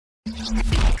Hi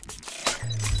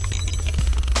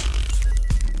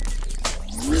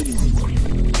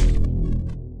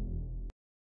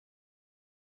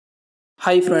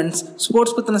friends,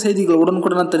 sports பத்தின செய்திகள்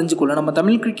உடனுக்குடன் தெரிஞ்சுக்கொள்ள நம்ம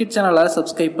தமிழ் கிரிக்கெட் சேனலை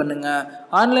சப்ஸ்கிரைப் பண்ணுங்க.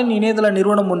 ஆன்லைன் இணையதள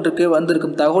நிறுவனம் ஒன்றுக்கு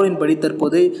வந்திருக்கும் தகவலின்படி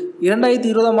தற்போது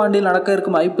 2020 ஆண்டில் நடக்க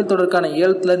இருக்கும் ஐபிஎல் தொடருக்கான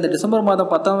ஏலத்தில் இந்த டிசம்பர்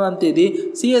மாதம் 10ஆம் தேதி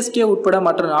சிஎஸ்கே உட்பட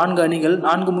மற்ற 4 அணிகள்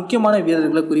 4 முக்கியமான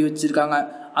வீரர்களை குறி வச்சிருக்காங்க.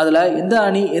 அதில் எந்த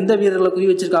அணி எந்த வீரர்களை குறி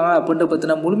வச்சிருக்காங்க அப்படின்ற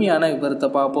பற்றின முழுமையான விவரத்தை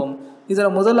பார்ப்போம்.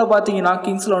 இதில் முதல்ல பார்த்தீங்கன்னா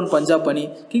கிங்ஸ் 11 பஞ்சாப் அணி.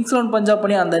 கிங்ஸ் 11 பஞ்சாப்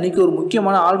அணி அந்த அணிக்கு ஒரு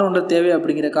முக்கியமான ஆல்ரவுண்டர் தேவை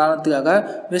அப்படிங்கிற காரணத்துக்காக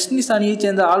வெஸ்ட் இண்டீஸ் அணியைச்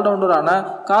சேர்ந்த ஆல்ரவுண்டரான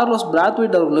கார்லோஸ்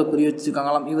பிராத்வைட் அவர்களை குறி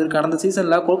வச்சிருக்காங்களாம். இவர் கடந்த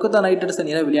சீசனில் கொல்கத்தா நைட் ரைடர்ஸ்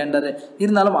அணியில் விளையாண்டார்.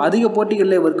 இருந்தாலும் அதிக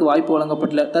போட்டிகளில் இவருக்கு வாய்ப்பு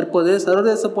வழங்கப்படல. தற்போது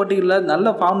சர்வதேச போட்டிகளில்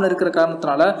நல்ல ஃபார்மில் இருக்கிற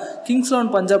காரணத்தினால கிங்ஸ்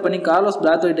 11 பஞ்சாப் அணி கார்லோஸ்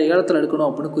பிராத்வைட்டை ஏலத்தில் எடுக்கணும்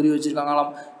அப்படின்னு குறி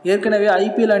வச்சிருக்காங்களாம். ஏற்கனவே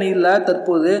ஐபிஎல் அணியில்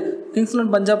தற்போது கிங்ஸ்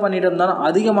 11 பஞ்சாப் அணியிடம் தான்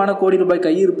அதிகமான கோடி ரூபாய்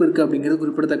கையிருப்பு இருக்குது அப்படிங்கிறது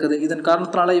குறிப்பிடத்தக்கது. இதன்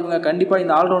காரணத்தினால இவங்க கண்டிப்பாக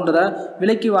இந்த ஆல்ரவுண்டரை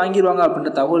விலைக்கு வாங்கிடுவாங்க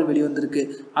அப்படின்ற தகவல் வெளிவந்திருக்கு.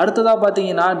 அடுத்ததாக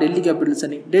பார்த்தீங்கன்னா டெல்லி கேபிட்டல்ஸ்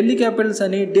அணி. டெல்லி கேபிட்டல்ஸ்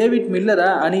அணி டேவிட் மில்லரை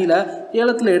அணியில்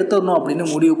ஏலத்தில் எடுத்துடணும் அப்படின்னு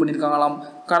முடிவு பண்ணியிருக்காங்களாம்.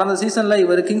 கடந்த சீசனில்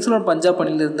இவர் கிங்ஸ் 11 பஞ்சாப்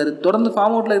அணியில் இருந்தார். தொடர்ந்து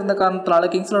ஃபார்ம் அவுட்டில் இருந்த காரணத்தினால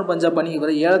கிங்ஸ் 11 பஞ்சாப் அணி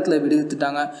இவரை ஏலத்தில்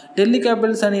விடுவித்துட்டாங்க. டெல்லி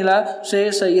கேபிட்டல்ஸ் அணியில்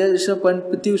ஸ்ரேயஸ் ஐயர், ரிஷப் பண்ட்,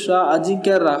 பிருத்வி ஷா,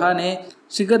 அஜிங்கியா ரஹானே,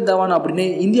 ஷிகர் தவான் அப்படின்னு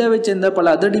இந்தியாவை சேர்ந்த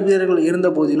பல அதிரடி வீரர்கள் இருந்த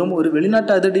போதிலும் ஒரு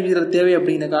வெளிநாட்டு அதிரடி வீரர் தேவை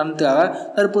அப்படிங்கிற காரணத்துக்காக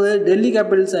தற்போது டெல்லி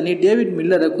கேபிட்டல்ஸ் அணி டேவிட்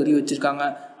மில்லரை குறி வச்சிருக்காங்க.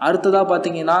 அடுத்ததாக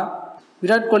பார்த்தீங்கன்னா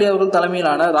விராட் கோலி அவர்கள்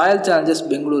தலைமையிலான ராயல் சேலஞ்சர்ஸ்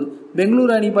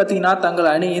பெங்களூர் அணி பார்த்தீங்கன்னா தங்கள்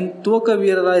அணியின் துவக்க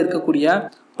வீரராக இருக்கக்கூடிய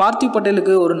பார்த்திவ்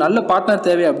பட்டேலுக்கு ஒரு நல்ல பார்ட்னர்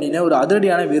தேவை அப்படின்னு ஒரு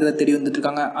அதிரடியான வீரரை தேடி வந்துட்டு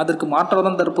இருக்காங்க. அதற்கு மாற்றாக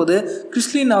தான் தற்போது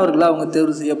கிறிஸ்லின் அவர்களை அவங்க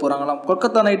தேர்வு செய்ய போறாங்களாம்.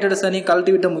 கொல்கத்தா நைட் ரைடர்ஸ் அணி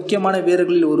கழட்டிவிட்ட முக்கியமான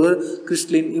வீரர்களில் ஒருவர்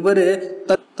கிறிஸ்லின். இவர்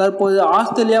தற்போது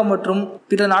ஆஸ்திரேலியா மற்றும்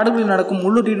பிற நாடுகளில் நடக்கும்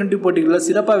உள்ளூர் T20 போட்டிகளில்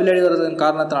சிறப்பாக விளையாடி வருவதன்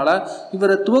காரணத்தினால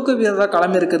இவரை துவக்க வீரராக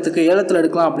களமிறக்கிறதுக்கு ஏலத்தில்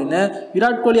எடுக்கலாம் அப்படின்னு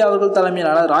விராட் கோலி அவர்கள்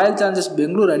தலைமையிலான ராயல் சேலஞ்சர்ஸ்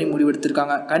பெங்களூர் அணி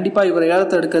முடிவெடுத்திருக்காங்க. கண்டிப்பாக இவரை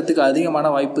ஏலத்தில் எடுக்கிறதுக்கு அதிகமான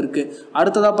வாய்ப்பு இருக்கு.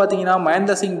 அடுத்ததாக பார்த்தீங்கன்னா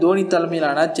மகேந்திர சிங் தோனி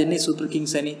தலைமையிலான சென்னை சூப்பர்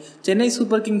கிங்ஸ் அணி. சென்னை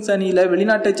சூப்பர் கிங்ஸ் அணியில்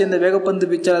வெளிநாட்டை சேர்ந்த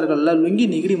வேகப்பந்து வீச்சாளர்களில் லுங்கி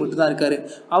நிகிரி மட்டும்தான் இருக்காரு.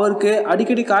 அவருக்கு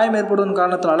அடிக்கடி காயம் ஏற்படுவதன்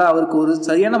காரணத்தினால அவருக்கு ஒரு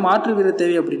சரியான மாற்று வீரர்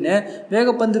தேவை அப்படின்னு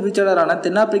வேகப்பந்து வீச்சாளரான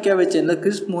தென்னாப்பிரிக்காவை சேர்ந்த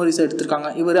கிறிஸ் மோரிஸ் எடுத்திருக்காங்க.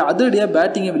 இவர் அதிரடியாக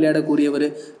பேட்டிங்கை விளையாடக்கூடியவர்.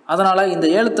 அதனால இந்த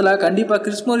ஏலத்தில் கண்டிப்பாக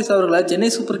கிறிஸ் மோரிஸ் அவர்களை சென்னை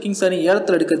சூப்பர் கிங்ஸ் அணி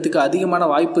ஏலத்தில் எடுக்கிறதுக்கு அதிகமான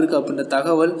வாய்ப்பு இருக்கு அப்படின்ற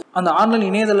தகவல் அந்த ஆன்லைன்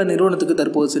இணையதள நிறுவனத்துக்கு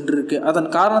தற்போது சென்று இருக்கு. அதன்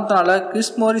காரணத்தினால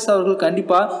கிறிஸ் மோரிஸ் அவர்கள்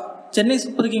கண்டிப்பாக சென்னை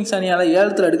சூப்பர் கிங்ஸ் அணியால்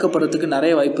ஏலத்தில் எடுக்கப்படுறதுக்கு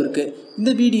நிறைய வாய்ப்பு இருக்கு.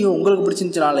 இந்த வீடியோ உங்களுக்கு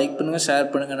பிடிச்சிருந்துச்சுன்னா லைக் பண்ணுங்க,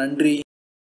 ஷேர் பண்ணுங்க. நன்றி.